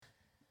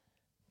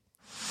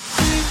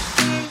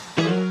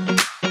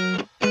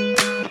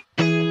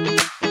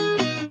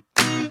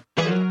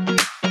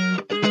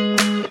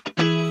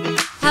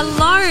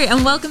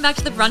and welcome back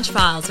to the Brunch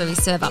Files, where we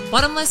serve up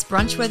bottomless,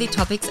 brunch-worthy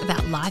topics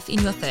about life in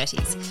your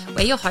 30s.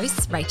 We're your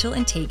hosts, Rachel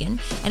and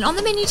Tegan, and on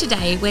the menu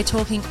today, we're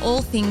talking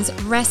all things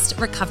rest,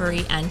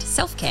 recovery, and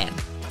self-care.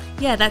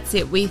 Yeah, that's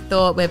it. We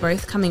thought we're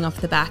both coming off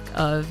the back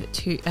of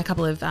a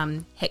couple of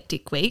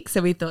hectic weeks,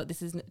 so we thought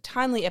this is a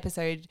timely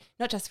episode,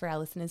 not just for our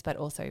listeners, but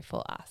also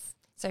for us.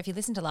 So if you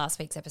listened to last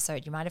week's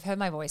episode, you might have heard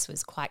my voice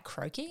was quite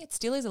croaky. It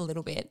still is a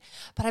little bit,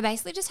 but I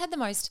basically just had the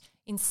most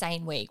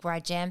insane week where I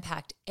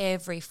jam-packed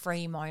every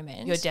free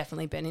moment. You're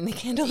definitely burning the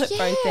candle at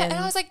both ends. And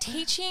I was like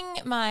teaching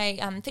my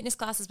fitness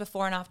classes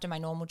before and after my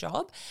normal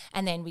job,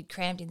 and then we'd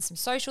crammed in some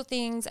social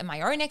things and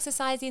my own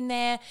exercise in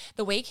there.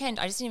 The weekend,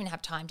 I just didn't even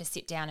have time to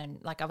sit down and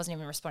I wasn't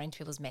even responding to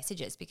people's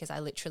messages because I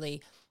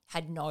literally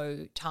had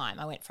no time.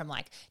 I went from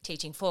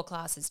teaching 4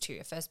 classes to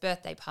a first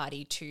birthday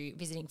party to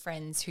visiting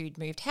friends who'd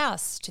moved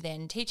house to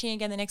then teaching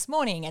again the next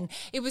morning. And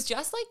it was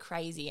just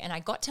crazy. And I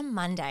got to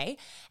Monday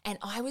and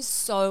I was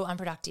so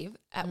unproductive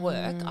at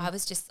work. I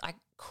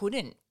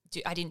didn't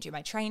do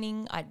my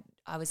training.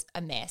 I was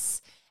a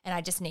mess and I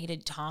just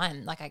needed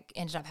time. I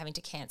ended up having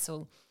to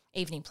cancel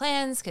evening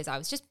plans because I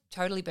was just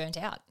totally burnt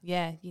out.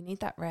 Yeah, you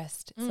need that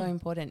rest. So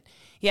important.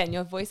 Yeah, and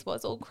your voice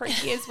was all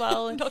croaky as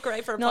well. Not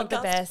great for a Not podcast.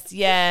 the best.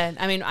 Yeah,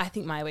 I mean, I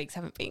think my weeks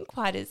haven't been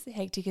quite as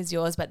hectic as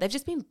yours, but they've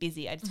just been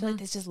busy. I just feel like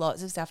there's just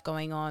lots of stuff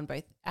going on,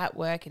 both at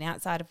work and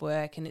outside of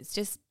work, and it's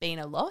just been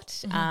a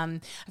lot.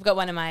 I've got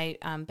one of my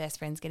best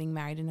friends getting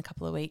married in a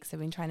couple of weeks. I've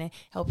been trying to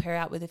help her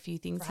out with a few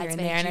things here and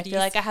there, and I feel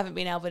like I haven't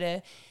been able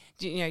to,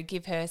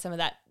 give her some of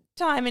that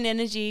time and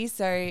energy.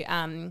 So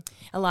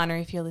Alana,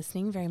 if you're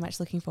listening, very much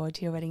looking forward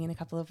to your wedding in a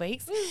couple of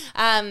weeks.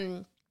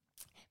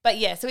 But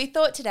yeah, so we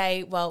thought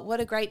today, well, what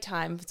a great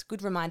time. It's a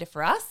good reminder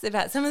for us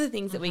about some of the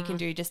things that we can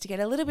do just to get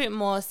a little bit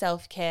more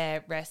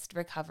self-care, rest,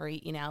 recovery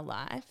in our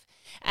life.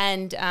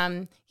 And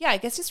I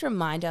guess just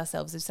remind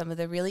ourselves of some of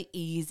the really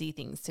easy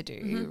things to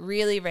do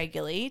really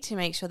regularly to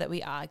make sure that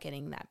we are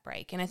getting that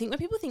break. And I think when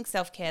people think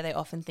self-care, they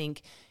often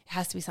think it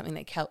has to be something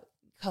that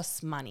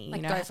costs money.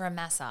 Go for a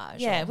massage.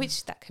 Yeah,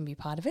 which that can be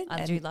part of it.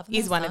 I do love a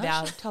is one of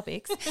massage. our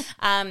topics.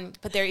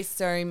 But there is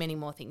so many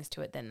more things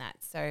to it than that.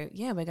 So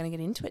yeah, we're going to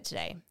get into it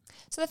today.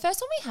 So the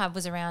first one we have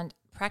was around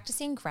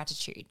practicing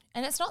gratitude.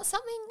 And it's not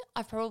something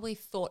I've probably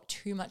thought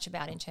too much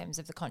about in terms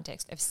of the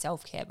context of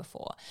self-care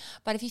before.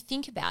 But if you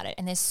think about it,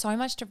 and there's so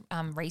much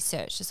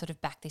research to sort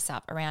of back this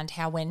up around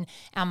how when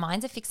our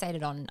minds are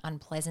fixated on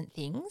unpleasant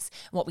things,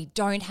 what we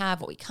don't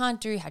have, what we can't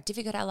do, how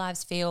difficult our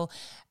lives feel,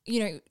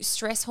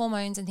 stress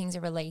hormones and things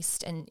are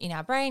released, and in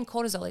our brain,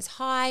 cortisol is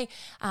high,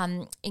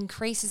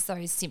 increases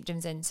those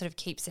symptoms and sort of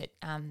keeps it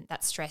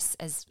that stress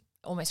as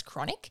almost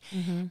chronic.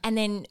 And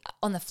then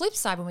on the flip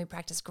side, when we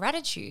practice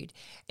gratitude,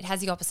 it has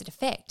the opposite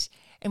effect.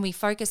 And we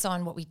focus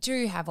on what we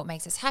do have, what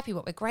makes us happy,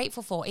 what we're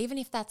grateful for, even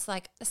if that's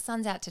the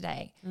sun's out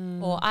today,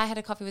 or I had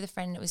a coffee with a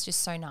friend and it was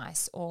just so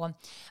nice, or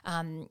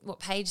what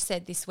Paige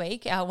said this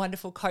week, our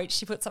wonderful coach,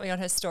 she put something on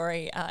her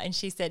story and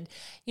she said,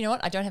 you know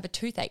what, I don't have a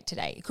toothache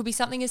today. It could be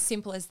something as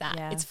simple as that.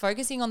 Yeah. It's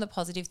focusing on the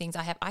positive things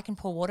I have. I can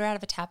pour water out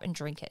of a tap and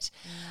drink it.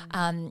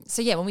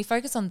 So yeah, when we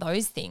focus on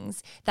those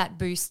things, that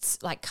boosts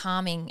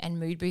calming and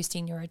mood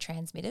boosting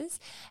neurotransmitters,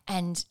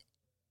 and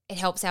it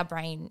helps our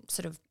brain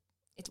sort of,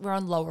 we're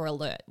on lower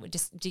alert. We're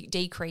just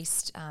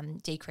decreased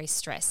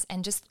stress,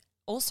 and just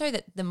also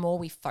that the more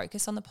we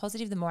focus on the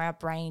positive, the more our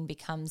brain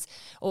becomes,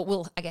 or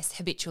will, I guess,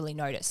 habitually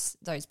notice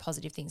those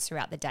positive things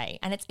throughout the day.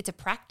 And it's a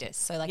practice.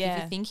 So if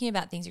you're thinking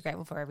about things you're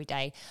grateful for every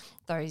day,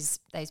 those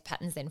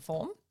patterns then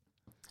form.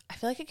 I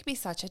feel like it could be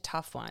such a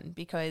tough one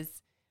because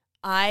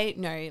I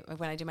know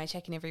when I do my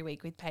check-in every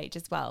week with Paige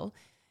as well,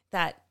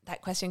 that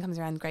question comes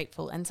around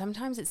grateful, and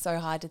sometimes it's so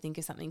hard to think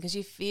of something because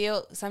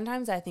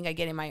sometimes I think I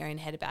get in my own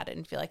head about it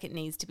and feel like it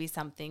needs to be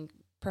something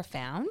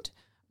profound,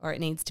 or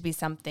it needs to be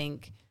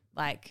something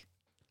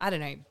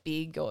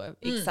big or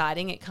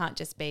exciting. It can't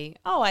just be,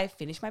 I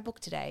finished my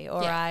book today,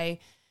 or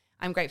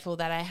I'm grateful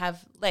that I have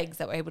legs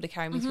that were able to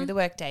carry me through the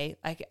workday.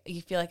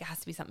 You feel like it has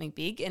to be something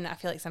big, and I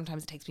feel like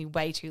sometimes it takes me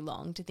way too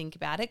long to think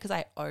about it because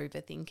I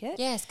overthink it.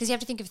 Yes, because you have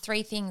to think of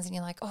 3 things, and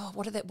you're like,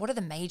 what are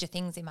the major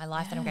things in my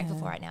life that I'm grateful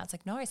for right now? It's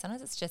like, no,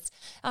 sometimes it's just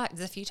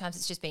there's a few times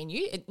it's just been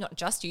you, not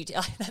just you.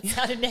 That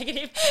sounded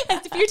negative.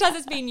 It's a few times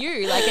it's been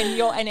you,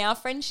 and our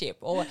friendship,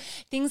 or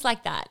things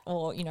like that,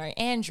 or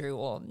Andrew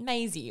or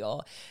Maisie,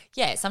 or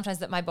sometimes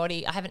that my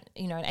body, I haven't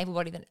an able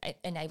body that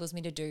enables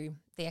me to do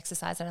the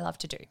exercise that I love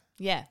to do.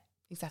 Yeah.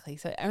 Exactly.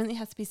 So it only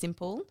has to be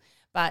simple,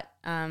 but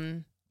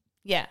I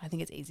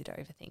think it's easy to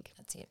overthink.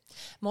 That's it.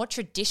 More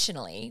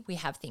traditionally, we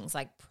have things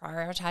like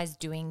prioritize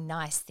doing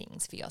nice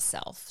things for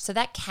yourself. So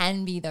that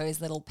can be those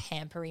little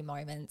pampery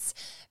moments,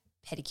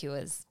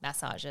 pedicures,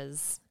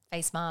 massages,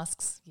 face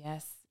masks.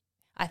 Yes.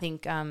 I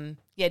think,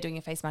 doing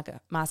a face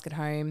mask at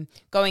home,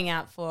 going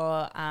out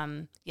for,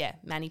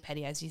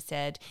 mani-pedi, as you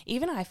said.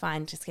 Even I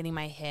find just getting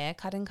my hair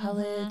cut and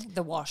coloured.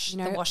 The wash,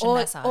 the wash and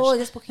massage. Or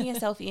just booking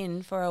yourself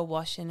in for a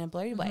wash and a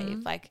blow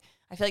wave.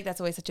 I I feel like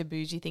that's always such a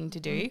bougie thing to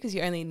do because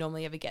you only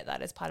normally ever get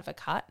that as part of a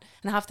cut.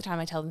 And half the time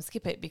I tell them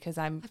skip it because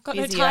I've got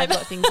busy no or time. I've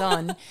got things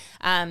on.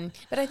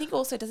 But I think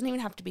also it doesn't even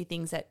have to be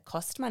things that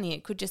cost money.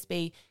 It could just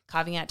be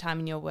carving out time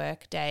in your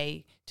work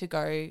day to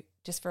go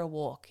just for a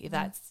walk if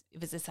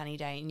it's a sunny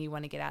day and you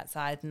want to get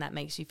outside and that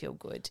makes you feel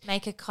good.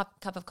 Make a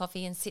cup of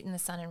coffee and sit in the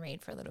sun and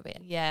read for a little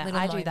bit. Yeah, Little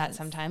I do that moments.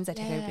 sometimes. I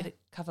take a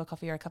cup of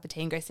coffee or a cup of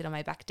tea and go sit on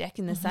my back deck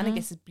in the sun. I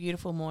guess it's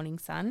beautiful morning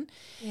sun.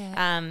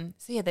 Yeah.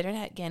 So yeah, they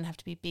don't again have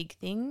to be big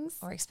things.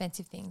 Or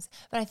expensive things.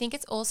 But I think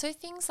it's also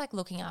things like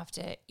looking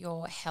after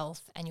your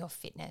health and your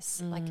fitness.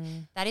 Like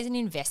that is an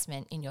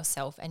investment in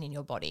yourself and in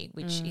your body,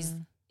 which is,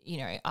 you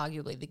know,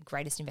 arguably the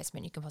greatest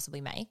investment you can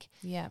possibly make.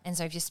 Yeah. And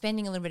so if you're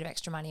spending a little bit of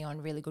extra money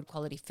on really good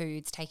quality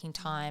foods, taking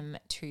time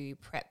to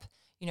prep,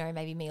 you know,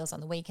 maybe meals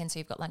on the weekend, so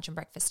you've got lunch and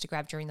breakfast to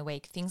grab during the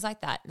week, things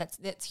like that,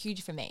 that's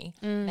huge for me.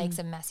 Makes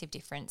a massive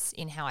difference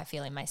in how I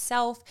feel in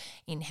myself,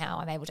 in how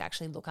I'm able to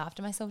actually look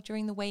after myself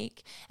during the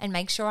week and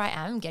make sure I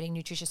am getting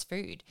nutritious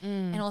food.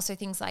 And also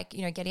things like,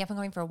 you know, getting up and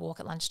going for a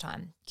walk at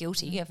lunchtime.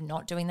 Guilty of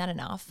not doing that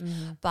enough,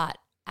 but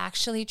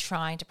actually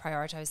trying to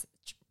prioritize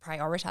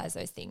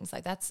those things.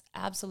 Like that's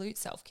absolute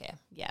self-care.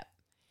 Yeah.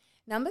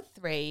 Number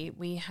 3,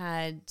 we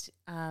had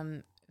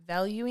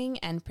valuing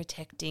and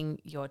protecting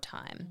your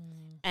time.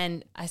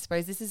 And I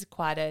suppose this is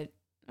quite a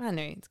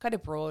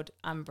broad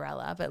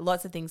umbrella, but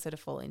lots of things sort of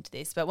fall into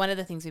this. But one of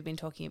the things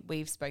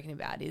we've spoken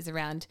about is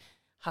around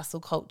hustle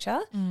culture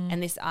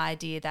and this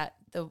idea that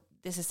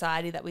the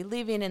society that we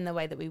live in and the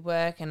way that we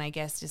work, and I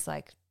guess just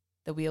like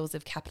the wheels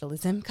of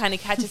capitalism kind of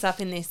catch us up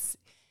in this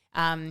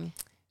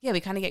we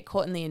kind of get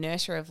caught in the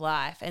inertia of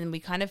life and we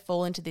kind of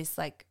fall into this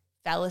like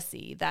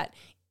fallacy that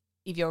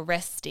if you're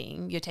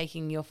resting, you're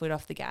taking your foot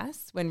off the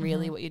gas when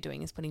really what you're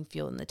doing is putting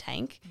fuel in the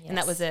tank. Yes. And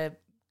that was a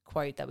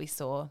quote that we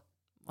saw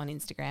on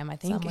Instagram, I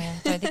think. Somewhere.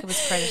 Don't think it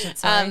was credited,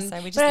 sorry. So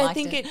we just but liked I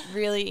think it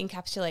really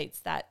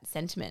encapsulates that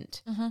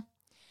sentiment.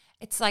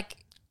 It's like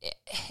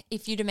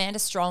if you demand a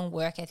strong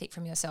work ethic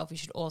from yourself, you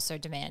should also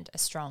demand a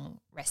strong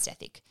rest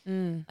ethic.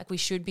 Like we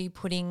should be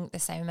putting the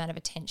same amount of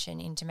attention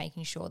into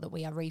making sure that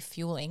we are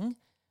refueling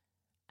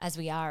as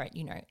we are at,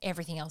 you know,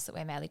 everything else that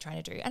we're madly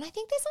trying to do. And I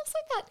think there's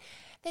also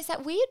there's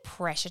that weird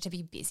pressure to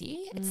be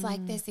busy. It's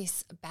like there's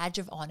this badge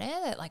of honor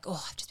that like,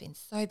 oh, I've just been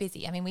so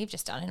busy. I mean, we've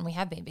just done it and we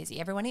have been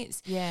busy. Everyone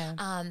is. Yeah.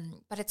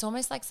 But it's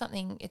almost like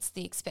it's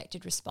the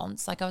expected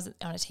response. Like I was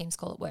on a Teams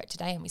call at work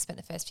today and we spent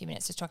the first few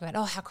minutes just talking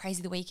about, how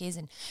crazy the week is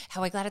and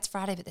how we're glad it's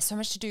Friday, but there's so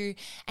much to do.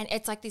 And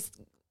it's like this,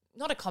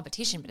 not a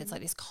competition, but it's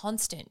like this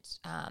constant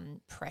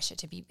pressure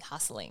to be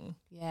hustling.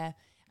 Yeah.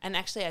 And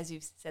actually, as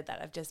you've said that,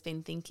 I've just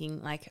been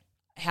thinking like,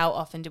 how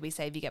often do we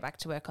say if you get back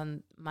to work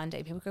on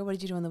Monday, people go, what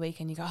did you do on the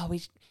weekend? You go,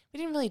 we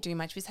didn't really do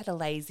much. We just had a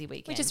lazy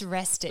weekend. We just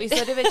rested. We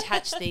sort of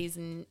attach these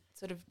and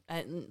sort of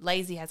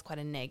lazy has quite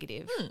a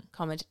negative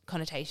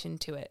connotation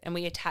to it. And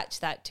we attach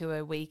that to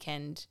a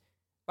weekend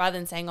rather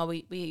than saying,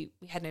 we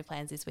had no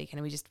plans this weekend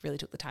and we just really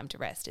took the time to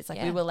rest. It's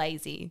like we were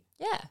lazy.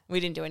 Yeah.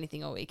 We didn't do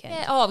anything all weekend.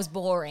 Yeah. It was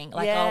boring.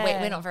 Like,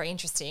 we're not very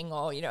interesting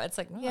or, you know, it's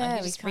like, we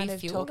kind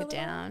of talk it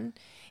down.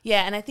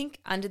 Yeah, and I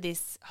think under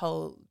this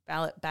whole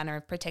banner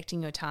of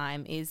protecting your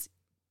time is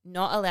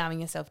not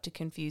allowing yourself to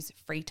confuse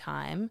free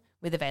time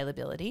with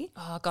availability.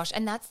 Oh gosh,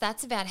 and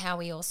that's about how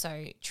we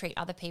also treat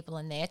other people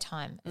and their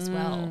time as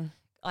well.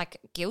 Like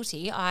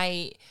guilty.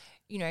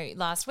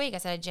 Last week I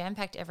said I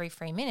jam-packed every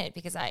free minute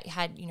because I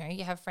had,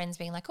 you have friends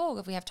being like, oh,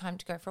 if we have time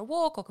to go for a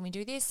walk or can we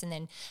do this? And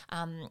then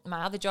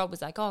my other job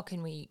was like, oh,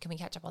 can we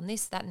catch up on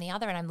this, that and the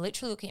other? And I'm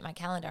literally looking at my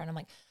calendar and I'm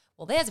like,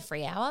 well, there's a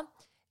free hour.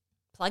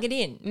 Plug it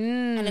in.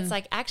 And it's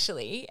like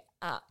actually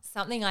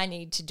something I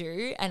need to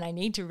do and I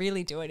need to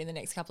really do it in the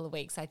next couple of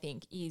weeks, I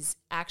think, is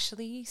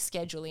actually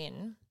schedule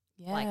in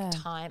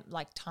time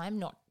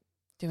not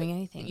doing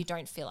anything. You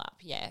don't fill up.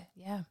 Yeah.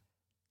 Yeah.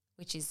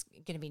 Which is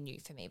going to be new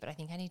for me, but I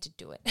think I need to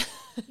do it.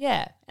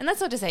 Yeah. And that's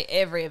not to say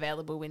every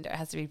available window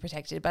has to be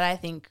protected, but I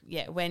think,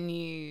 when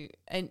you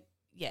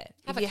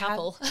have a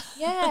couple.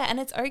 And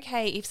it's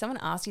okay if someone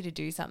asks you to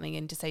do something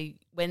and to say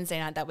Wednesday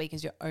night that week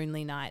is your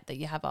only night that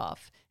you have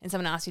off and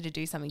someone asks you to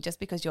do something just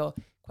because you're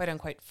quote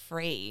unquote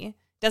free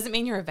doesn't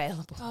mean you're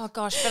available. Oh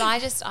gosh, but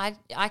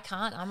I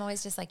can't. I'm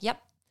always just like,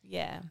 yep.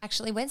 Yeah.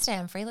 Actually Wednesday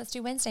I'm free. Let's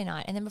do Wednesday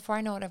night. And then before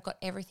I know it, I've got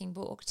everything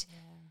booked.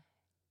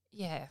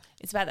 Yeah.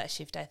 It's about that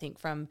shift, I think,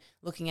 from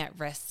looking at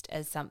rest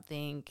as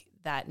something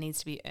that needs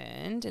to be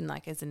earned and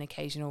like as an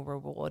occasional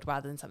reward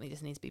rather than something that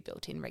just needs to be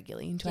built in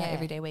regularly into our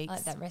everyday weeks.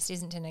 Like that rest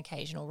isn't an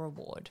occasional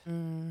reward.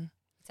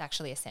 It's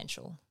actually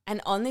essential.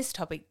 And on this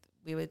topic,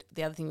 the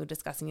other thing we were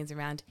discussing is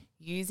around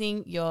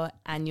using your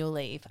annual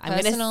leave. I'm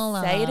going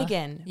to say it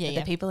again for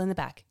the people in the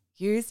back.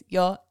 Use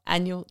your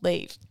annual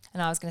leave.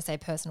 And I was going to say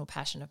personal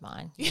passion of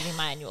mine, using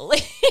my annual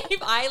leave.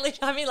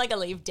 I'm in like a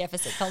leave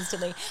deficit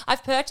constantly.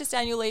 I've purchased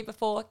annual leave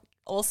before.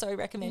 Also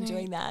recommend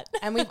doing that.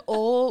 And we've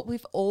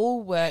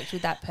all worked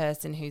with that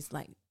person who's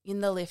like in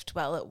the lift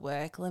while at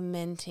work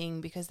lamenting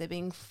because they're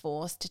being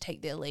forced to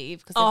take their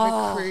leave because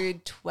they've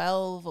accrued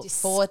 12,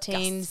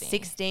 14,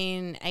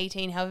 16,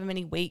 18, however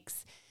many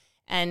weeks.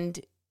 And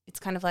it's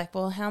kind of like,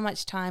 well, how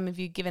much time have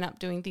you given up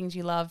doing things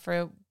you love for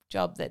a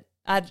job that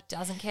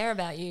doesn't care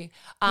about you?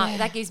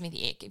 That gives me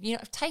the ick. You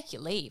know, take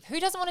your leave. Who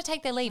doesn't want to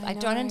take their leave? I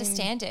don't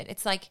understand it.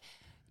 It's like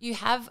you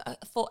have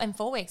 4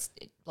 weeks.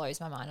 It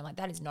blows my mind. I'm like,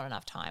 that is not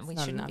enough time. We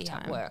shouldn't be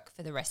at work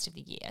for the rest of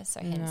the year.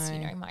 So hence, you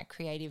know, my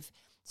creative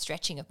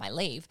stretching of my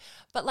leave.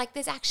 But like,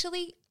 there's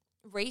actually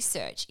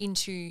research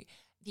into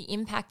the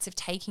impacts of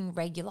taking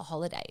regular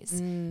holidays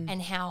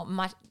and how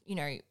much, you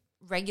know,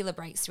 regular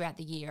breaks throughout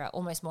the year are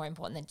almost more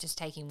important than just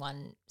taking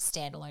one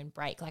standalone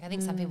break. Like I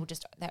think some people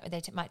just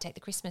might take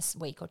the Christmas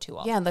week or two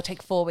off. Yeah, and they'll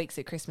take 4 weeks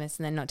at Christmas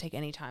and then not take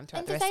any time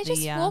throughout the rest of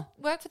the year. And do they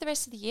just work for the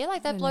rest of the year?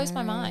 Like that blows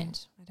my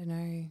mind. I don't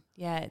know.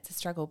 Yeah, it's a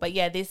struggle. But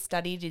yeah, this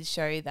study did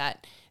show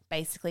that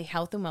basically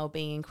health and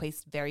well-being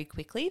increased very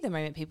quickly the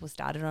moment people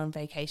started on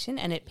vacation,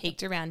 and it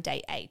peaked around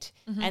day 8.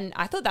 And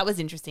I thought that was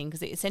interesting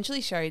because it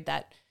essentially showed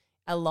that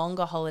a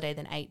longer holiday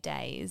than 8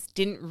 days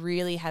didn't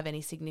really have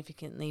any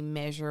significantly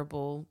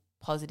measurable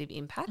positive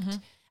impact.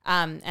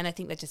 And I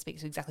think that just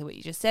speaks to exactly what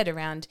you just said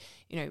around,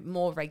 you know,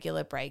 more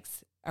regular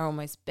breaks are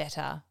almost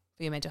better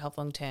for your mental health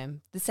long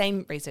term. The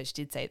same research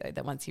did say, though,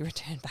 that once you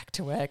return back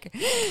to work,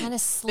 kind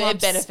of their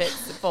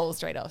benefits fall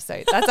straight off.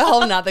 So that's a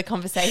whole nother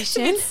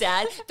conversation. It's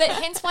sad, but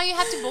hence why you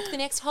have to book the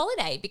next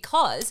holiday,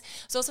 because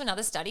there's also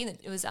another study that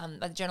it was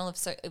by the Journal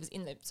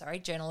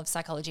of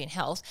Psychology and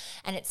Health,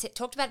 and it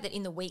talked about that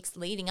in the weeks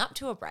leading up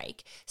to a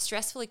break,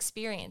 stressful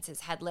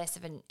experiences had less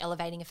of an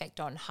elevating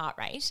effect on heart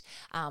rate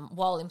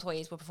while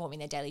employees were performing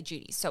their daily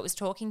duties. So it was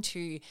talking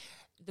to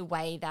the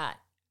way that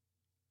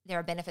there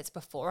are benefits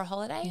before a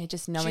holiday. Yeah,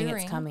 just knowing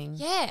it's coming.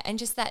 Yeah, and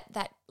just that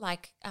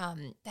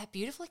that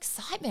beautiful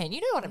excitement.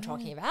 You know what I'm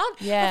talking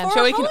about. Yeah, I'm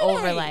sure we can all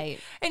relate.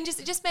 And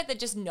it just meant that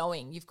just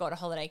knowing you've got a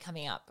holiday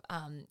coming up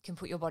can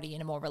put your body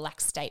in a more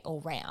relaxed state all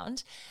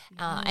round.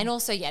 And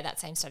also, that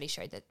same study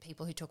showed that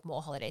people who took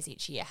more holidays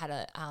each year had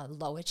a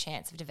lower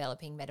chance of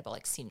developing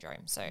metabolic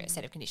syndrome. So a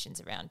set of conditions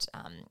around,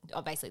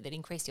 basically that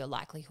increase your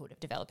likelihood of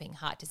developing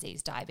heart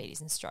disease, diabetes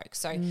and stroke.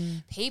 So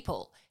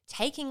people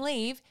taking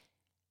leave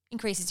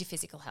increases your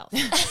physical health.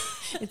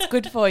 It's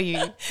good for you.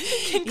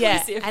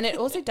 Yeah, and it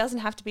also doesn't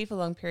have to be for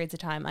long periods of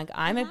time. Like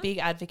I'm a big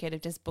advocate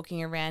of just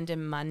booking a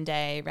random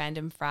Monday,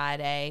 random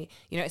Friday,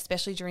 you know,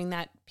 especially during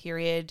that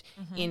period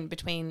in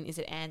between, is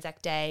it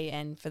Anzac Day,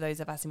 and for those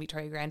of us in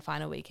Victoria Grand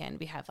Final weekend,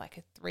 we have like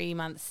a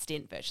 3-month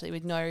stint virtually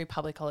with no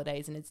public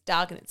holidays, and it's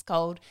dark and it's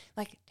cold.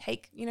 Like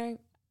take, you know,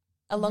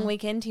 a long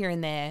weekend here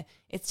and there.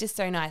 It's just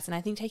so nice. And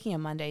I think taking a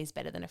Monday is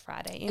better than a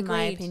Friday, in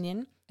my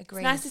opinion. Agreed.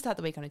 It's nice to start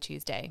the week on a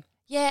Tuesday.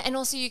 Yeah, and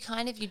also if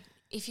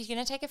you're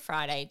going to take a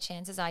Friday,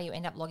 chances are you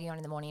end up logging on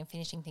in the morning and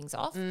finishing things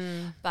off.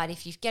 But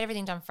if you get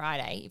everything done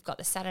Friday, you've got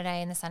the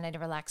Saturday and the Sunday to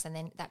relax, and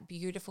then that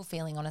beautiful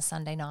feeling on a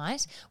Sunday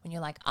night when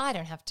you're like, I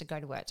don't have to go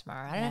to work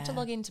tomorrow. I don't have to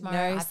log in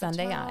tomorrow. No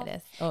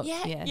Sunday-itis. Oh,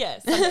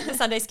 the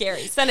Sunday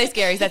scaries. Sunday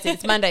scaries, that's it.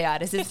 It's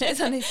Monday-itis, isn't it?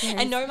 Sunday scaries.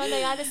 And no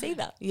Monday-itis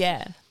either.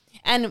 Yeah.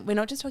 And we're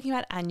not just talking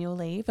about annual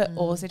leave, but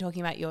also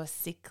talking about your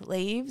sick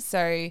leave.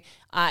 So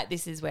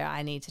this is where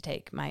I need to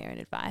take my own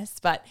advice.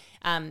 But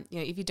you know,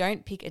 if you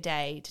don't pick a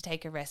day to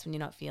take a rest when you're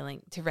not feeling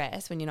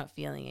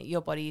it,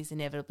 your body is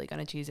inevitably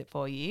going to choose it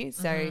for you.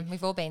 So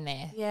we've all been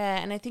there.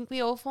 Yeah, and I think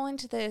we all fall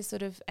into the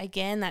sort of,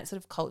 again, that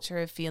sort of culture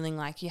of feeling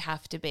like you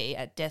have to be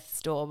at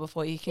death's door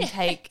before you can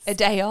take a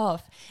day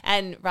off.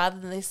 And rather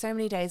than, there's so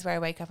many days where I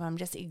wake up and I'm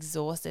just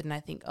exhausted and I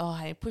think, oh,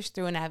 I push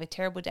through and I have a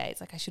terrible day.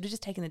 It's like I should have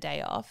just taken the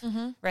day off,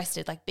 rested.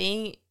 Like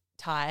being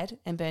tired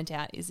and burnt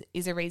out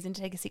is a reason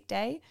to take a sick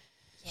day.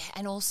 Yeah,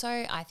 and also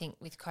I think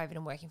with COVID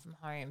and working from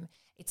home,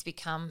 it's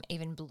become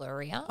even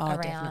blurrier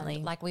around.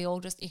 Definitely. Like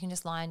you can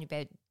just lie on your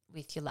bed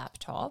with your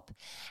laptop,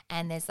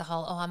 and there's the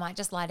whole, I might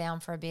just lie down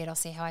for a bit, I'll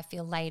see how I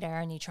feel later,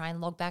 and you try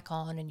and log back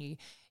on and you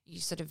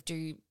sort of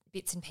do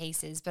bits and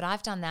pieces. But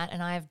I've done that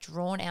and I have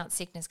drawn out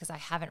sickness because I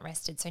haven't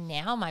rested. So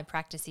now my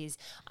practice is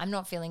I'm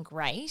not feeling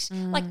great,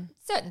 like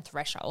certain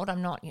threshold.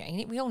 I'm not, you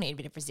know, we all need a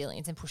bit of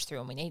resilience and push through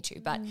when we need to.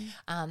 But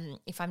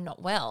if I'm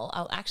not well,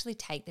 I'll actually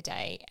take the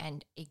day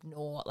and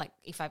ignore, like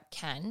if I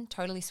can,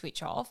 totally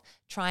switch off,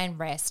 try and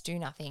rest, do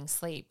nothing,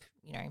 sleep,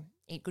 you know,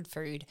 eat good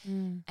food.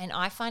 And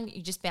I find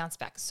you just bounce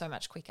back so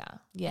much quicker.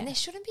 Yeah. And there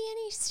shouldn't be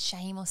any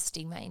shame or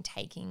stigma in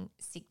taking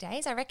sick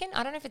days, I reckon.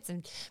 I don't know if it's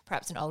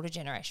perhaps an older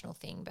generational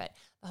thing, but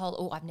the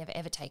whole, I've never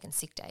ever taken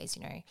sick days,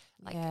 you know.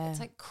 Like it's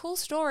like cool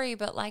story,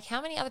 but like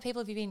how many other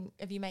people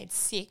have you made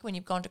sick when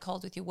you've gone to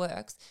work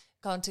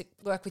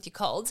with your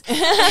colds?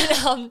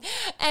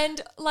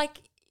 and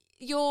like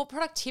your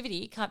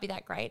productivity can't be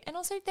that great. And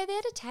also they're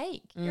there to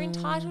take. You're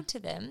entitled to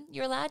them.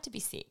 You're allowed to be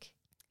sick.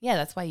 Yeah,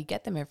 that's why you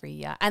get them every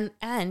year.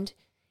 And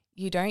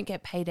you don't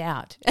get paid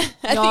out at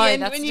the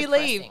end when you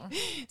leave.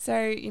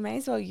 So you may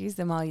as well use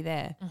them while you're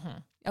there.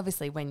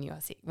 Obviously when you're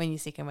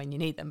sick and when you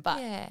need them.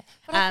 But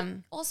but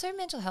also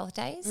mental health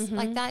days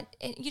like that,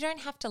 you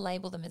don't have to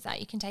label them as that.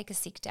 You can take a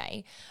sick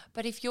day.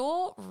 But if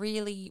you're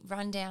really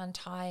run down,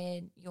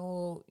 tired,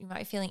 you might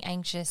be feeling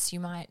anxious, you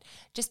might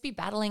just be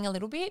battling a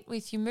little bit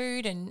with your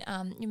mood and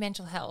your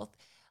mental health.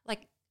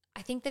 Like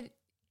I think that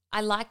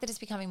I like that it's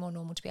becoming more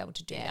normal to be able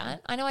to do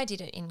that. I know I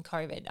did it in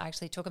COVID. I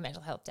actually took a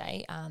mental health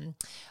day.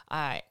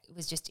 I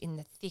was just in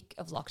the thick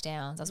of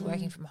lockdowns. I was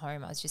working from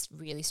home. I was just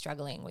really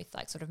struggling with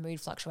like sort of mood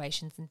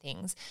fluctuations and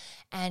things.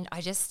 And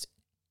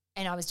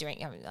I was doing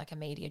like a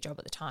media job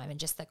at the time, and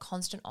just the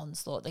constant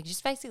onslaught, like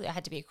just basically I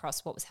had to be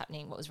across what was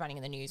happening, what was running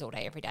in the news all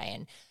day, every day,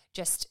 and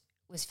just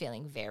was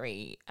feeling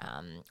very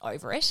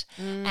over it,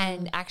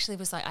 and actually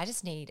was like, I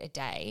just need a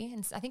day.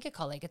 And I think a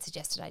colleague had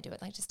suggested I do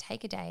it, like just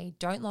take a day,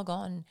 don't log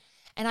on.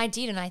 And I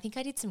did, and I think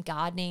I did some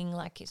gardening,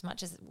 like as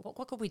much as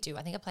what could we do?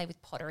 I think I played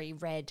with pottery,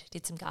 read,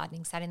 did some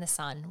gardening, sat in the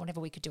sun, whatever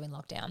we could do in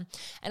lockdown.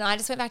 And I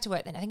just went back to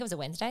work then. I think it was a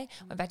Wednesday,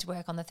 went back to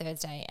work on the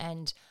Thursday,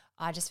 and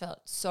I just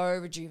felt so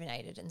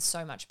rejuvenated and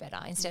so much better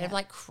instead of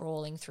like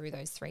crawling through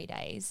those 3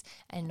 days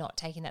and not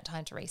taking that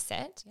time to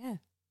reset. Yeah.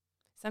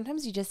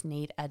 Sometimes you just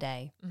need a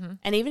day.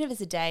 And even if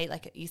it's a day,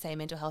 like you say, a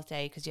mental health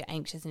day, because you're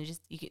anxious and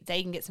you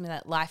can get some of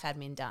that life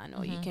admin done,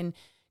 or you can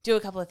do a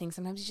couple of things.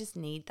 Sometimes you just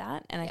need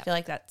that. And I feel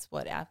like that's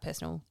what our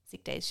personal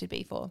sick days should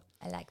be for.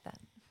 I like that.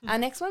 Our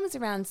next one was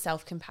around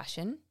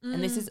self-compassion.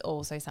 And this is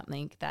also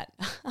something that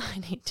I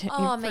need to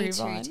Oh, me improve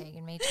too, on.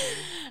 Tegan, me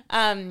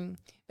too.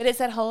 But it's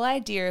that whole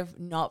idea of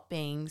not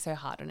being so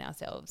hard on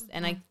ourselves.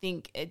 And I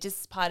think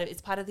it's part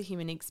of the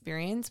human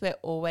experience. We're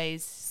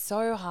always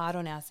so hard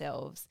on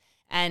ourselves,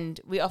 and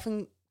we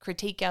often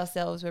critique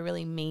ourselves. We're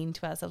really mean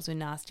to ourselves. We're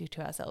nasty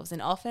to ourselves.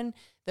 And often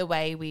the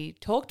way we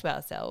talk to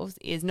ourselves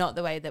is not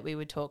the way that we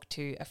would talk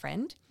to a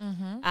friend.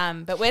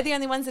 But we're the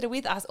only ones that are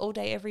with us all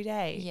day, every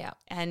day. Yeah.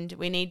 And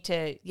we need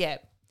to,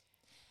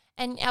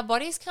 And our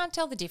bodies can't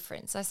tell the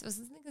difference. I was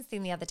thinking this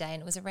thing the other day,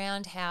 and it was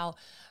around how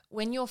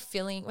when you're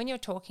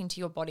talking to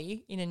your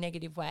body in a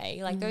negative way,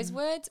 like those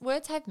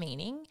words have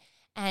meaning.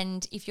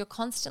 And if you're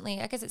constantly,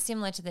 I guess it's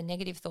similar to the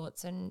negative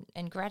thoughts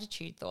and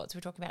gratitude thoughts we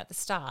were talking about at the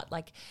start.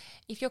 Like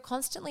if you're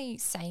constantly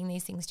saying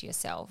these things to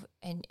yourself,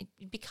 and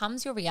it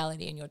becomes your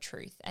reality and your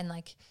truth. And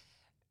like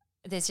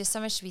there's just so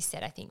much to be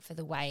said, I think, for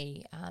the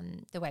way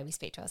we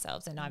speak to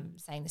ourselves. And I'm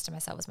saying this to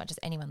myself as much as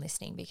anyone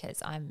listening,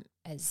 because I'm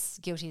as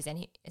guilty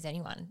as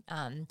anyone.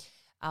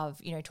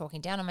 Of,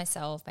 talking down on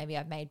myself. Maybe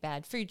I've made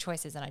bad food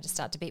choices and I just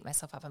start to beat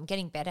myself up. I'm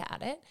getting better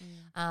at it.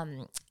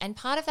 And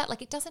part of that,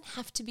 like, it doesn't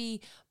have to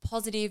be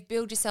positive,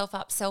 build yourself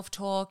up,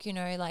 self-talk,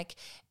 like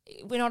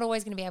we're not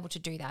always going to be able to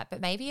do that.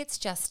 But maybe it's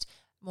just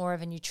more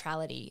of a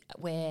neutrality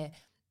where,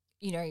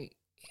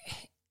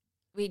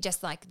 we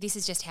just like, this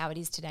is just how it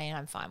is today and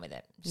I'm fine with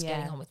it. Just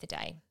getting on with the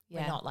day.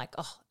 We're not like,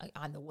 oh,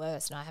 I'm the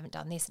worst and I haven't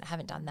done this and I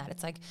haven't done that.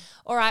 It's like,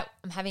 all right,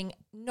 I'm having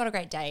not a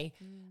great day.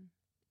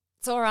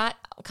 It's all right.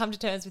 I'll come to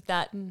terms with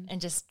that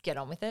and just get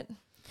on with it.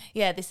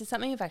 Yeah, this is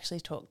something I've actually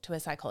talked to a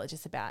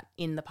psychologist about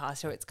in the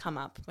past, or it's come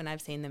up when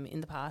I've seen them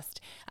in the past.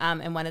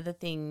 And one of the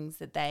things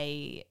that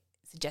they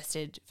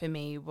suggested for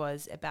me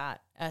was about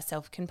a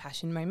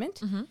self-compassion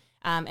moment.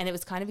 And it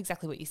was kind of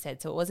exactly what you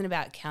said. So it wasn't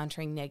about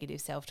countering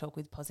negative self-talk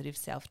with positive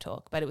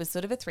self-talk, but it was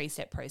sort of a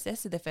 3-step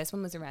process. So the first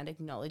one was around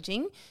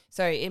acknowledging.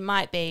 So it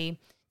might be,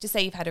 just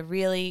say you've had a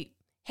really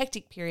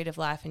hectic period of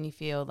life and you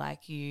feel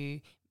like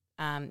you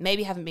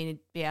maybe haven't been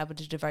able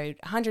to devote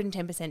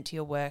 110% to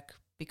your work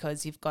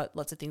because you've got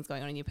lots of things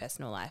going on in your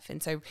personal life.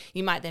 And so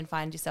you might then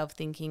find yourself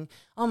thinking,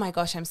 oh my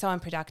gosh, I'm so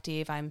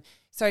unproductive. I'm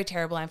so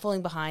terrible. I'm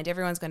falling behind.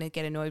 Everyone's going to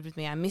get annoyed with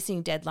me. I'm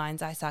missing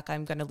deadlines. I suck.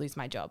 I'm going to lose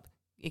my job.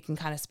 It can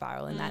kind of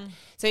spiral in that.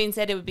 So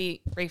instead it would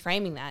be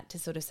reframing that to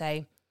sort of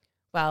say,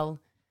 well,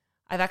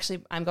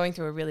 I'm going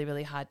through a really,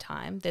 really hard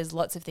time. There's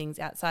lots of things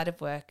outside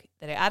of work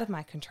that are out of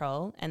my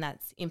control, and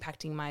that's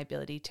impacting my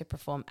ability to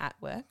perform at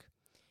work.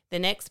 The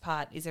next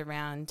part is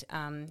around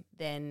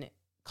then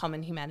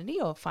common humanity,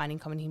 or finding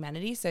common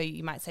humanity. So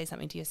you might say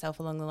something to yourself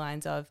along the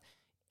lines of,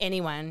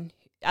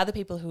 other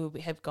people who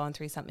have gone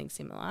through something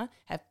similar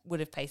would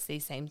have faced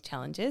these same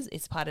challenges.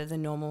 It's part of the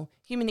normal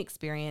human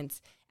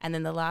experience. And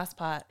then the last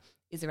part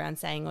is around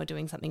saying or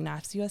doing something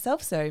nice to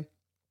yourself. So,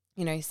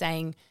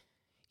 saying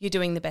you're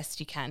doing the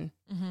best you can.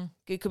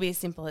 It could be as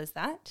simple as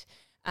that.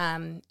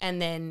 And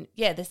then,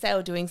 the say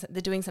or doing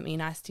something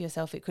nice to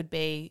yourself. It could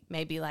be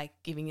maybe like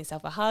giving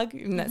yourself a hug.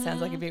 And that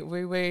sounds like a bit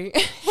woo-woo.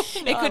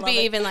 It could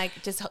be even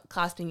like just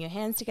clasping your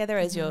hands together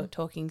as you're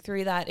talking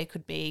through that. It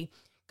could be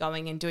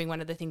going and doing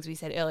one of the things we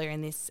said earlier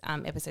in this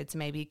episode. So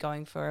maybe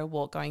going for a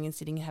walk, going and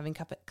sitting and having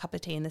a cup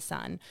of tea in the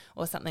sun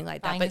or something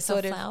like that. Buying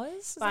yourself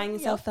flowers? Buying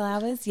yourself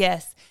flowers,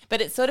 yes. But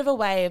it's sort of a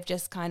way of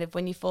just kind of,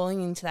 when you're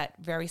falling into that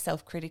very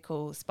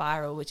self-critical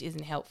spiral, which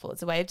isn't helpful,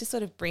 it's a way of just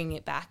sort of bringing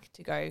it back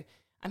to go,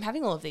 I'm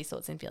having all of these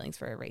thoughts and feelings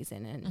for a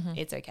reason, and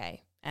it's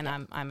okay, and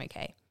I'm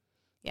okay.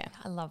 Yeah.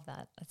 I love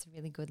that. That's a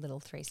really good little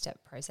 3-step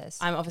process.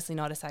 I'm obviously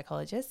not a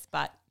psychologist,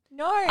 but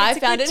no, I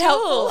found it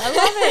helpful.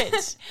 I love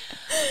it.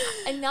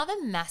 Another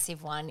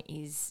massive one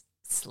is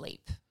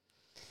sleep.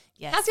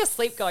 Yes. How's your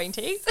sleep going,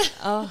 Tees?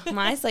 Oh,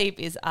 my sleep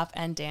is up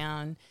and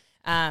down.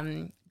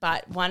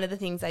 But one of the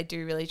things I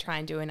do really try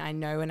and do, and I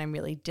know when I'm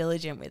really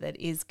diligent with it,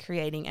 is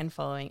creating and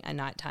following a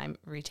nighttime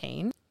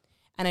routine.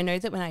 And I know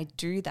that when I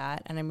do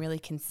that and I'm really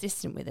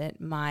consistent with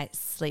it, my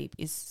sleep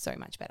is so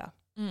much better.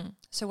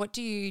 So what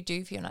do you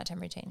do for your nighttime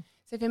routine?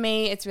 So for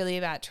me, it's really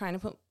about trying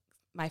to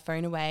my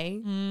phone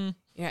away,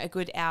 a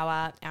good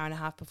hour and a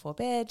half before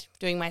bed,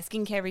 doing my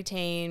skincare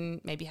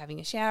routine, maybe having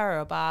a shower or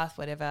a bath,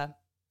 whatever,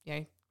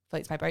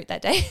 floats my boat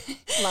that day.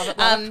 Love it.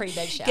 Love a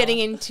pre-bed shower. Getting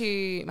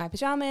into my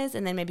pajamas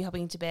and then maybe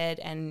hopping into bed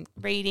and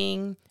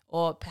reading,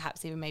 or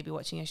perhaps even maybe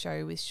watching a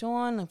show with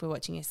Sean, if we're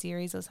watching a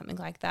series or something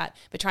like that.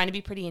 But trying to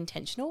be pretty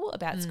intentional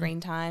about screen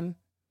time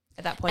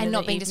at that point, and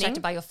not being evening.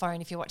 distracted by your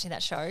phone if you're watching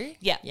that show.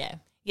 Yeah. Yeah.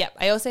 Yep.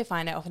 I also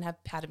find I often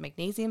have powdered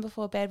magnesium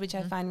before bed, which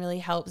I find really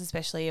helps,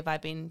 especially if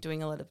I've been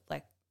doing a lot of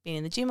being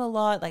in the gym a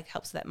lot,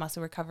 helps with that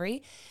muscle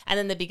recovery. And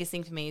then the biggest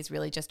thing for me is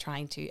really just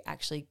trying to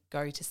actually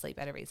go to sleep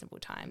at a reasonable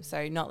time.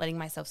 So not letting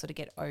myself sort of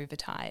get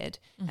overtired.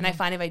 And I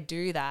find if I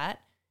do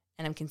that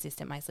and I'm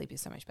consistent, my sleep is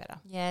so much better.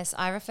 Yes,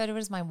 I refer to it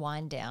as my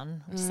wind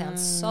down, which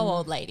sounds so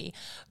old lady,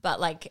 but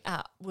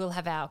we'll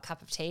have our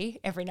cup of tea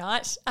every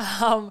night.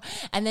 And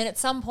then at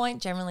some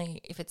point,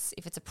 generally, if it's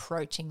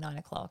approaching 9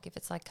 o'clock, if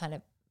it's kind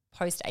of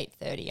post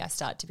 8:30, I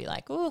start to be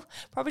oh,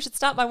 probably should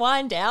start my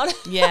wind down.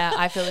 Yeah,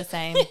 I feel the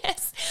same.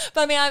 Yes.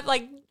 But I mean,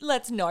 I've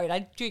let's note, I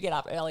do get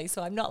up early,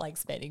 so I'm not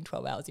spending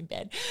 12 hours in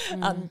bed.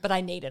 But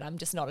I need it. I'm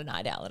just not a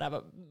night owl, and I'm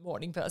a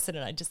morning person,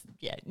 and I just,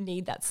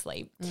 need that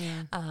sleep.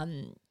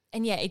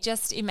 And yeah,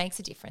 it makes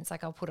a difference.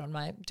 I'll put on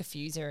my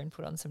diffuser and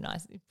put some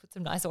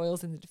nice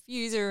oils in the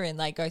diffuser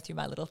and go through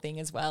my little thing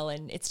as well.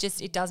 And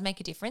it does make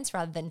a difference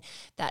rather than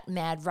that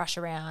mad rush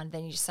around.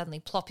 Then you just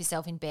suddenly plop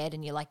yourself in bed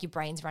and you're your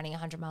brain's running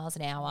 100 miles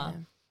an hour.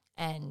 Yeah.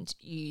 And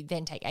you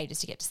then take ages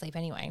to get to sleep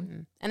anyway.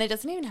 And it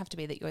doesn't even have to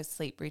be that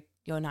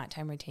your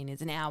nighttime routine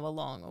is an hour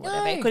long or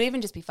whatever. No. It could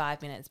even just be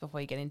 5 minutes before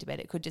you get into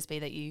bed. It could just be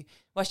that you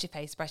wash your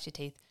face, brush your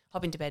teeth,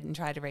 hop into bed and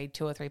try to read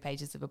 2 or 3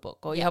 pages of a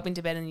book, or you hop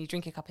into bed and you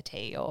drink a cup of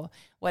tea or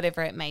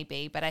whatever it may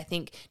be. But I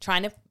think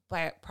trying to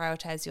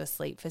prioritize your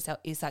sleep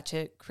is such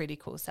a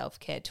critical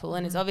self-care tool,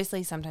 and it's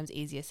obviously sometimes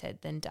easier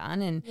said than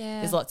done, and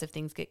there's lots of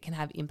things that can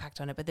have impact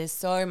on it. But there's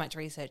so much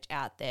research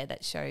out there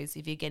that shows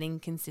if you're getting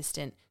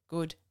consistent,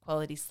 good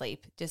quality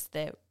sleep, just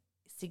the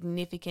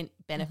significant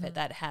benefit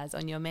that has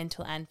on your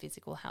mental and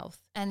physical health.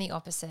 And the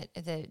opposite,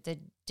 the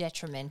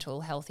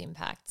detrimental health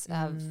impacts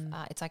of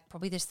it's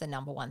probably just the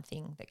number one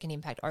thing that can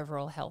impact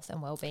overall health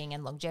and well-being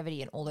and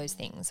longevity and all those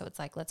things. So it's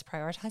let's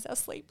prioritize our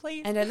sleep,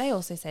 please. And don't they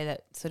also say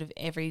that sort of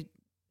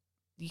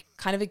you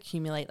kind of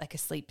accumulate a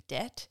sleep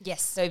debt?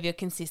 Yes. So if you're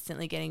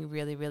consistently getting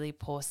really, really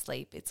poor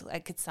sleep, it's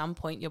at some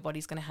point your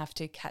body's going to have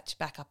to catch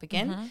back up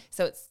again.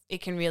 So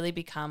it can really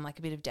become a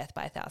bit of death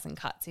by 1,000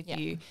 cuts if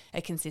you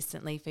are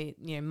consistently for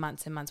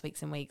months and months,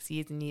 weeks and weeks,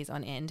 years and years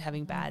on end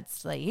having bad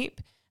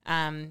sleep,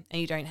 and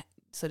you don't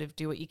sort of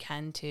do what you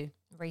can to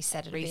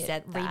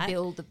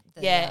rebuild the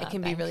it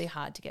can be really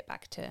hard to get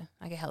back to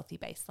a healthy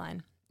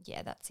baseline.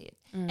 Yeah, that's it.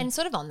 And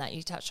sort of on that,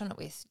 you touched on it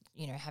with,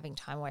 having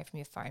time away from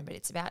your phone, but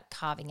it's about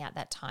carving out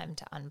that time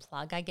to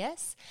unplug, I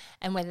guess.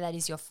 And whether that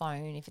is your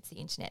phone, if it's the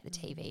internet, the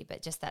TV,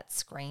 but just that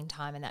screen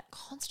time and that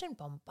constant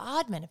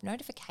bombardment of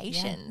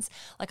notifications.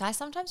 Yeah. I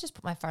sometimes just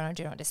put my phone on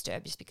Do Not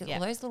Disturb just because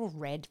all those little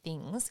red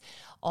things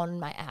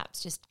on my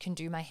apps just can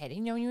do my head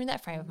in. When you're in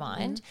that frame of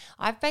mind,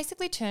 I've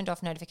basically turned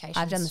off notifications.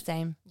 I've done the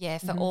same. Yeah,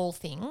 for all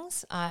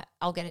things.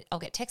 I'll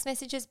get text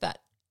messages, but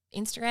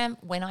Instagram,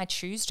 when I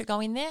choose to go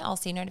in there, I'll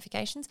see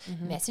notifications.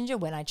 Messenger,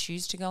 when I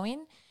choose to go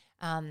in.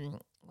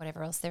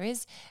 Whatever else there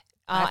is.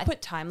 I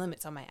put time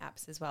limits on my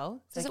apps as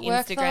well. Does it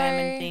work, Instagram though?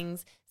 And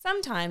things.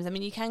 Sometimes,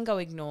 you can go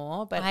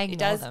ignore, but it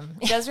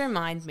does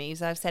remind me.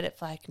 So I've set it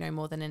for no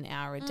more than an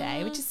hour a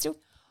day, which is still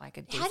a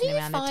decent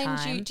amount of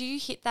time. Do you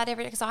hit that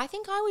every day? Because I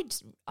think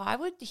I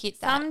would hit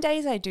that. Some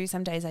days I do,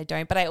 some days I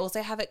don't. But I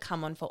also have it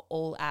come on for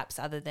all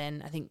apps other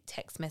than I think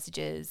text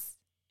messages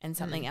and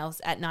something else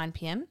at 9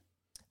 p.m.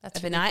 That's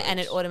overnight, really good. and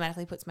it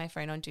automatically puts my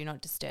phone on Do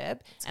Not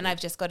Disturb. That's good.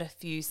 I've just got a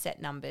few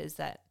set numbers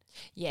that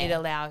it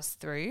allows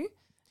through.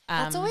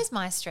 That's always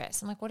my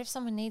stress. I'm what if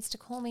someone needs to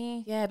call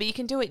me? Yeah, but you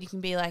can do it. You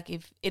can be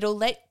if it'll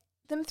let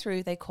them through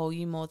if they call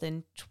you more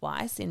than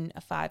twice in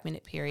a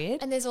 5-minute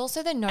period. And there's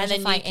also the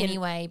notify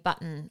anyway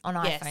button on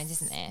iPhones,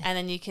 isn't there? And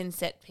then you can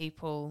set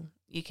people.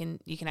 You can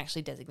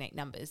actually designate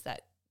numbers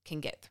that can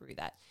get through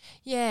that.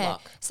 Yeah.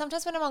 Block.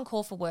 Sometimes when I'm on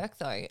call for work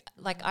though,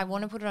 I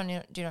want to put it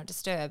on Do Not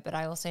Disturb, but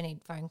I also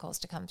need phone calls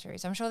to come through.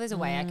 So I'm sure there's a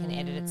way I can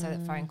edit it so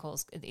that phone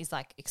calls is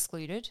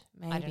excluded.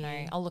 Maybe. I don't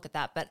know. I'll look at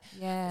that. But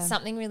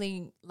something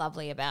really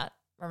lovely about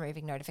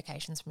removing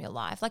notifications from your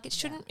life. It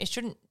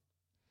shouldn't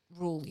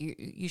rule you.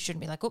 You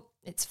shouldn't be oh,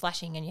 it's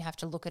flashing and you have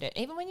to look at it.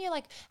 Even when you're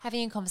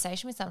having a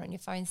conversation with someone and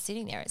your phone's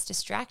sitting there, it's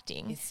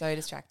distracting. It's so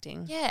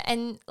distracting. Yeah.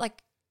 And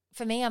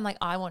for me, I'm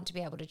I want to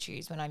be able to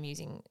choose when I'm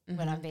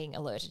when I'm being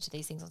alerted to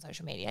these things on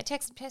social media.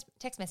 Text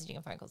messaging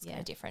and phone calls is kind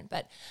of different,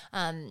 but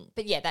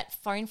yeah, that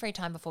phone free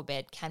time before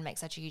bed can make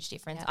such a huge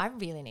difference. I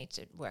really need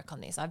to work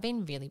on this. I've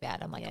been really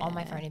bad. I'm on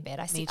my phone in bed.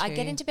 I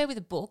get into bed with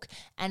a book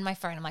and my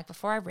phone. I'm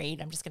before I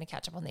read, I'm just going to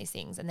catch up on these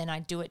things, and then I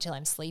do it till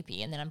I'm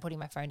sleepy, and then I'm putting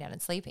my phone down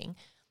and sleeping.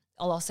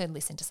 I'll also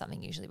listen to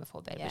something usually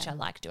before bed, which I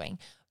like doing.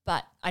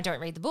 But I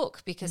don't read the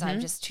book because I'm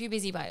just too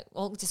busy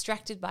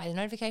distracted by the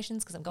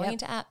notifications because I'm going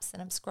into apps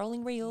and I'm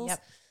scrolling reels.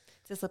 Yep.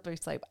 it's a slippery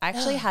slope. I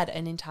actually had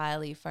an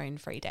entirely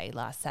phone-free day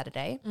last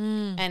Saturday.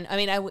 And I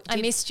mean, I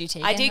missed you,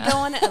 Tegan. I did go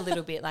on it a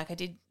little bit. Like I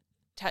did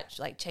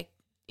check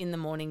in the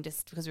morning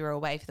just because we were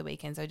away for the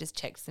weekend. So I just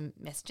checked some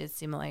messages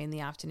similarly in the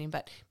afternoon.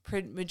 But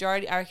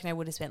majority, I reckon I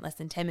would have spent less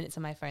than 10 minutes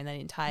on my phone that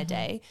entire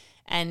day.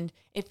 And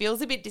it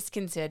feels a bit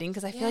disconcerting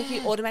because I feel like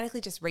you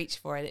automatically just reach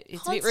for it.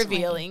 It's a bit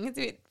revealing. It's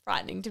a bit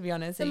frightening, to be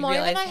honest. The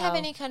moment I have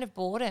any kind of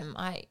boredom,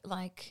 I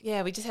like...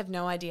 Yeah, we just have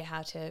no idea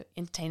how to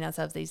entertain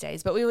ourselves these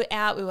days. But we were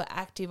out, we were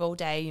active all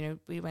day. You know,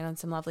 we went on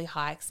some lovely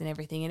hikes and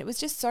everything. And it was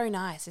just so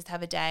nice just to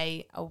have a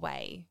day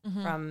away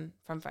from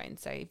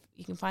phones. So if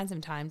you can find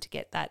some time to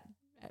get that,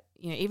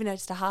 you know, even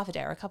just a half a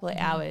day or a couple of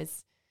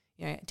hours,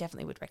 you know,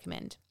 definitely would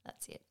recommend.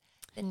 That's it.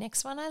 The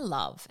next one I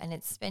love, and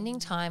it's spending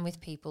time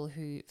with people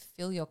who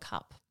fill your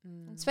cup.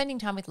 Spending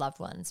time with loved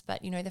ones,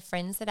 but, you know, the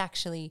friends that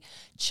actually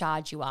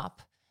charge you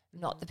up,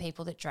 not the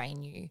people that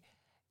drain you,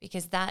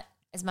 because that,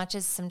 as much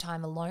as some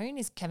time alone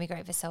can be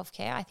great for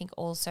self-care, I think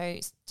also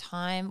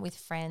time with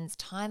friends,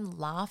 time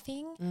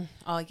laughing.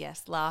 Oh,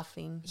 yes,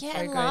 laughing. Yeah, so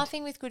and good.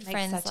 laughing with good Makes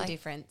friends. such a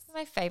difference. It's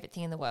my favourite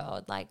thing in the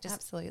world. Like just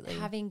Absolutely.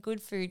 having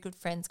good food, good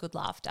friends, good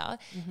laughter.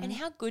 And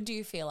how good do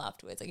you feel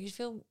afterwards? Like you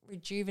feel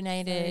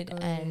rejuvenated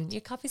and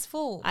your cup is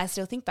full. I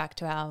still think back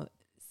to our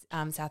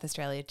South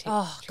Australia trip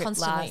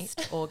constantly.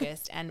 last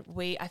August, and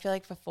I feel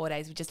like for 4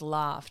 days we just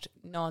laughed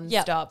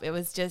non-stop. It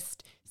was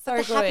just so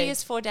the good.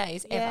 happiest 4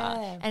 days ever.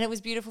 Yeah. And it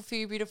was beautiful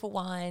food, beautiful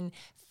wine,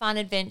 fun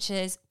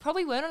adventures.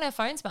 Probably weren't on our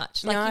phones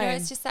much. Like, you know,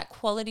 it's just that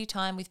quality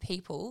time with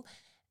people.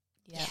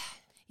 Yeah.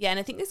 Yeah, and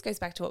I think this goes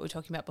back to what we were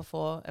talking about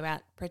before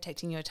about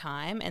protecting your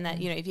time, and that,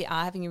 you know, if you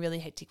are having a really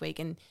hectic week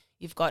and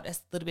you've got a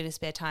little bit of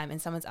spare time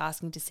and someone's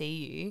asking to see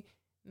you,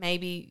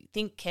 maybe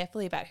think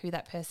carefully about who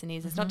that person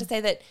is. It's not to say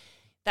that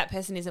that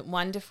person isn't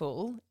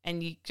wonderful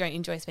and you don't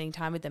enjoy spending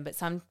time with them, but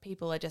some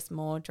people are just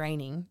more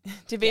draining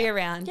to be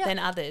around than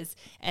others.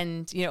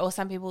 And, you know, or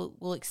some people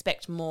will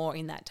expect more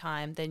in that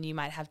time than you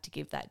might have to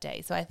give that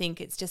day. So I think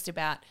it's just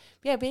about,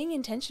 being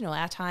intentional.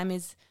 Our time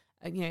is,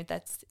 you know,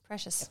 that's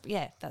Precious.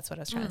 Yeah, that's what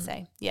I was trying to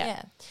say.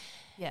 Yeah.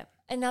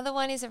 Another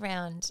one is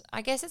around,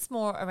 I guess it's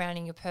more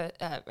around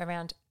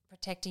around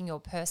protecting your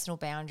personal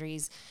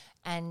boundaries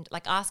and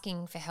like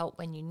asking for help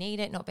when you need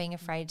it, not being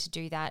afraid to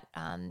do that.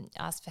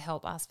 Ask for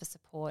help, ask for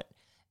support,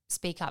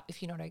 speak up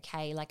if you're not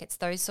okay. Like it's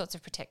those sorts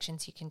of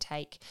protections you can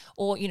take.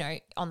 Or, you know,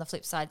 on the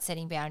flip side,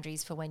 setting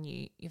boundaries for when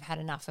you've had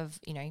enough of,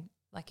 you know,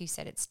 like you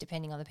said, it's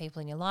depending on the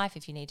people in your life.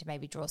 If you need to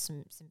maybe draw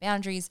some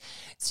boundaries,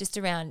 it's just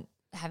around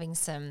having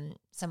some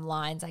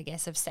lines, I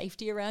guess, of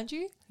safety around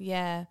you.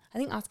 Yeah. I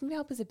think asking for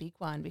help is a big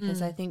one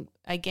because I think,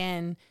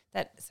 again,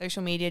 that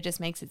social media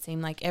just makes it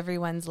seem like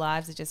everyone's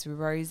lives are just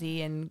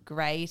rosy and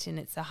great and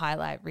it's a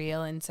highlight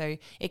reel. And so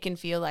it can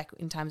feel like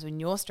in times when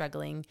you're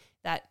struggling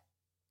that,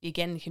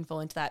 again, you can fall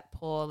into that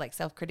poor like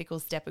self-critical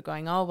step of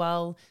going, oh,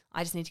 well,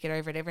 I just need to get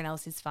over it. Everyone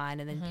else is fine.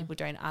 And then people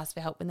don't ask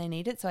for help when they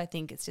need it. So I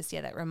think it's just,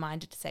 that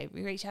reminder to say,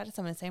 we reach out to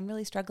someone and say, I'm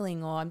really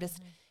struggling, or I'm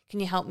just, can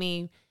you help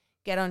me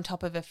get on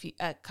top of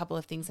a couple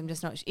of things? I'm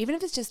just not, even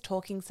if it's just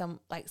talking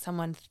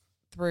someone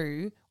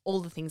through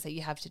all the things that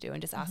you have to do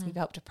and just asking for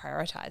help to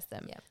prioritize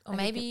them. Yeah. Or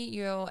maybe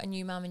you're a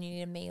new mum and you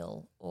need a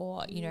meal,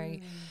 or, you know,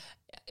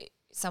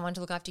 someone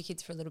to look after your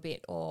kids for a little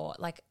bit, or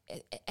like,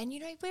 and you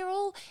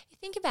know,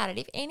 think about it.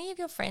 If any of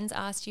your friends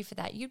asked you for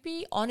that, you'd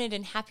be honoured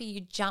and happy.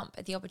 You'd jump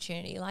at the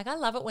opportunity. Like I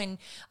love it when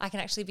I can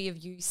actually be of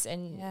use,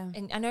 and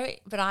I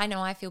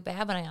know I feel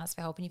bad when I ask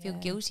for help, and you feel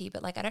guilty,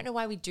 but like I don't know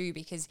why we do,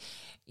 because,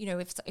 you know,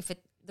 if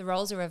the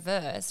roles are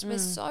reversed, we're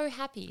so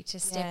happy to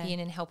step in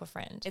and help a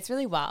friend. It's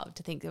really wild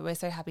to think that we're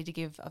so happy to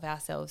give of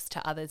ourselves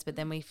to others, but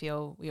then we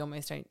feel we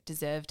almost don't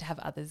deserve to have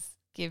others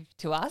give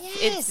to us.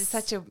 Yes. It's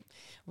such a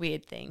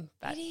weird thing.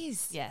 But it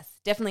is. Yes,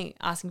 definitely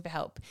asking for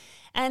help.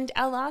 And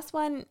our last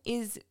one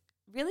is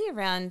really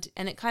around,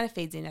 and it kind of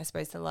feeds in, I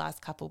suppose, to the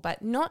last couple,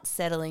 but not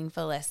settling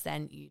for less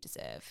than you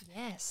deserve.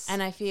 Yes.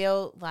 And I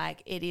feel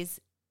like it is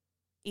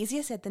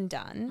easier said than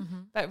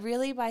done, but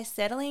really by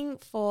settling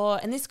for,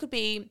 and this could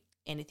be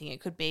anything.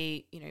 It could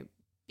be, you know,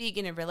 big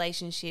in a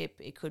relationship.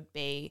 It could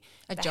be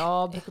a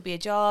job. It could be a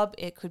job.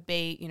 It could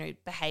be, you know,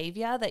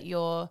 behavior that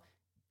you're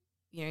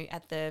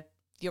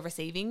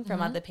receiving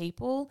from other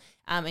people,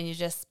 and you're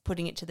just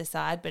putting it to the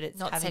side, but it's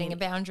not setting a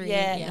boundary.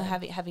 Not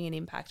having an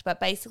impact. But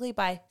basically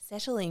by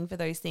settling for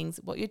those things,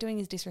 what you're doing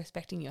is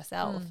disrespecting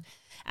yourself.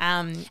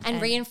 And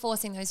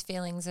reinforcing those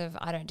feelings of,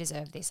 I don't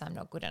deserve this, I'm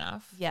not good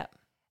enough. Yep.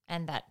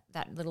 And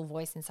that little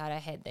voice inside our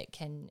head that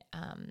can,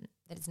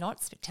 that is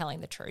not telling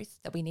the truth,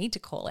 that we need to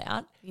call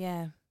out.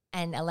 Yeah.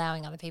 And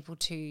allowing other people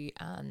to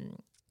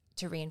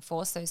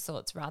reinforce those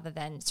thoughts, rather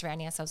than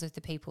surrounding ourselves with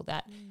the people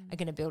that are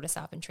going to build us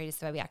up and treat us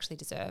the way we actually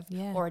deserve,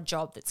 or a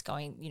job that's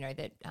going, you know,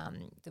 that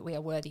we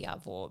are worthy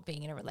of, or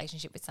being in a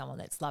relationship with someone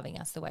that's loving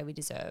us the way we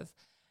deserve.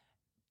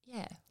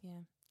 Yeah. Yeah,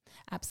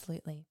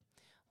 absolutely.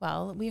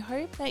 Well, we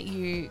hope that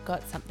you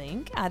got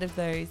something out of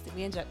those.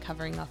 We ended up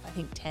covering off, I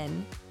think,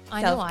 10.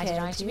 I know I did.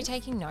 I should be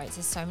taking notes.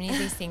 There's so many of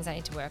these things I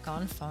need to work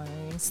on. Phone,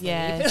 sleep.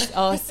 Yes.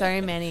 Oh, so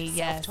many.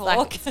 Yes.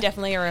 Self-talk. It's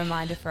definitely a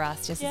reminder for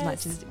us, just as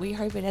much as we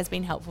hope it has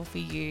been helpful for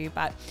you.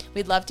 But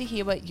we'd love to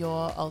hear what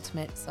your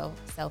ultimate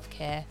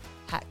self-care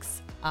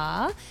hacks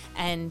are.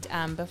 And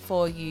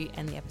before you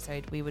end the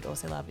episode, we would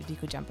also love if you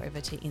could jump over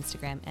to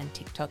Instagram and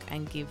TikTok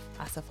and give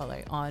us a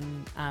follow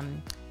on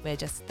we're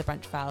just the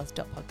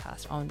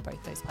brunchfiles.podcast on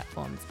both those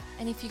platforms.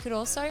 And if you could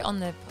also, on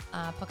the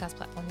podcast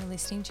platform you're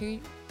listening to,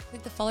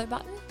 click the follow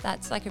button.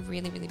 That's like a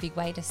really, really big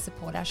way to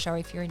support our show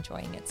if you're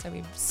enjoying it. So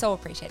we so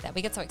appreciate that.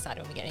 We get so excited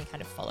when we get any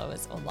kind of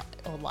followers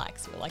or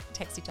likes. We'll like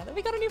text each other,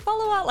 we got a new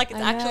follower. Like it's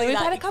actually we've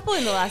had a couple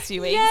in the last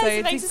few weeks. Yes, so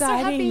it makes us so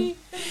happy.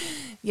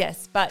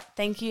 Yes, but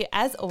thank you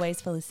as always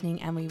for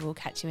listening, and we will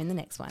catch you in the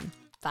next one.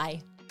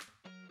 Bye.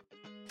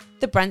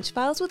 The Brunch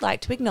Files would like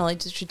to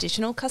acknowledge the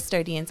traditional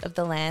custodians of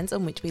the lands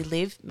on which we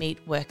live, meet,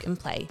 work and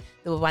play,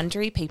 the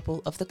Wurundjeri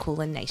people of the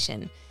Kulin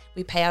Nation.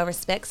 We pay our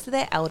respects to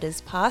their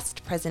elders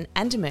past, present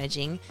and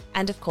emerging,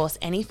 and of course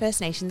any First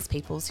Nations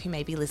peoples who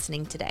may be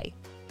listening today.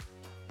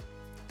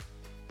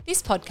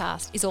 This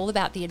podcast is all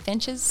about the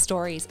adventures,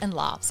 stories and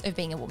laughs of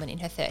being a woman in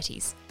her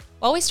 30s.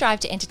 While we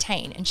strive to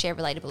entertain and share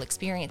relatable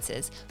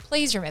experiences,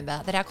 please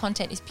remember that our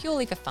content is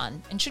purely for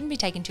fun and shouldn't be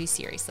taken too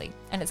seriously,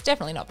 and it's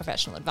definitely not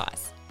professional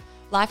advice.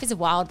 Life is a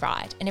wild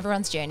ride and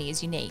everyone's journey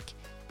is unique.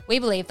 We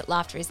believe that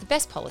laughter is the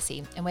best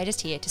policy and we're just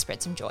here to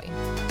spread some joy.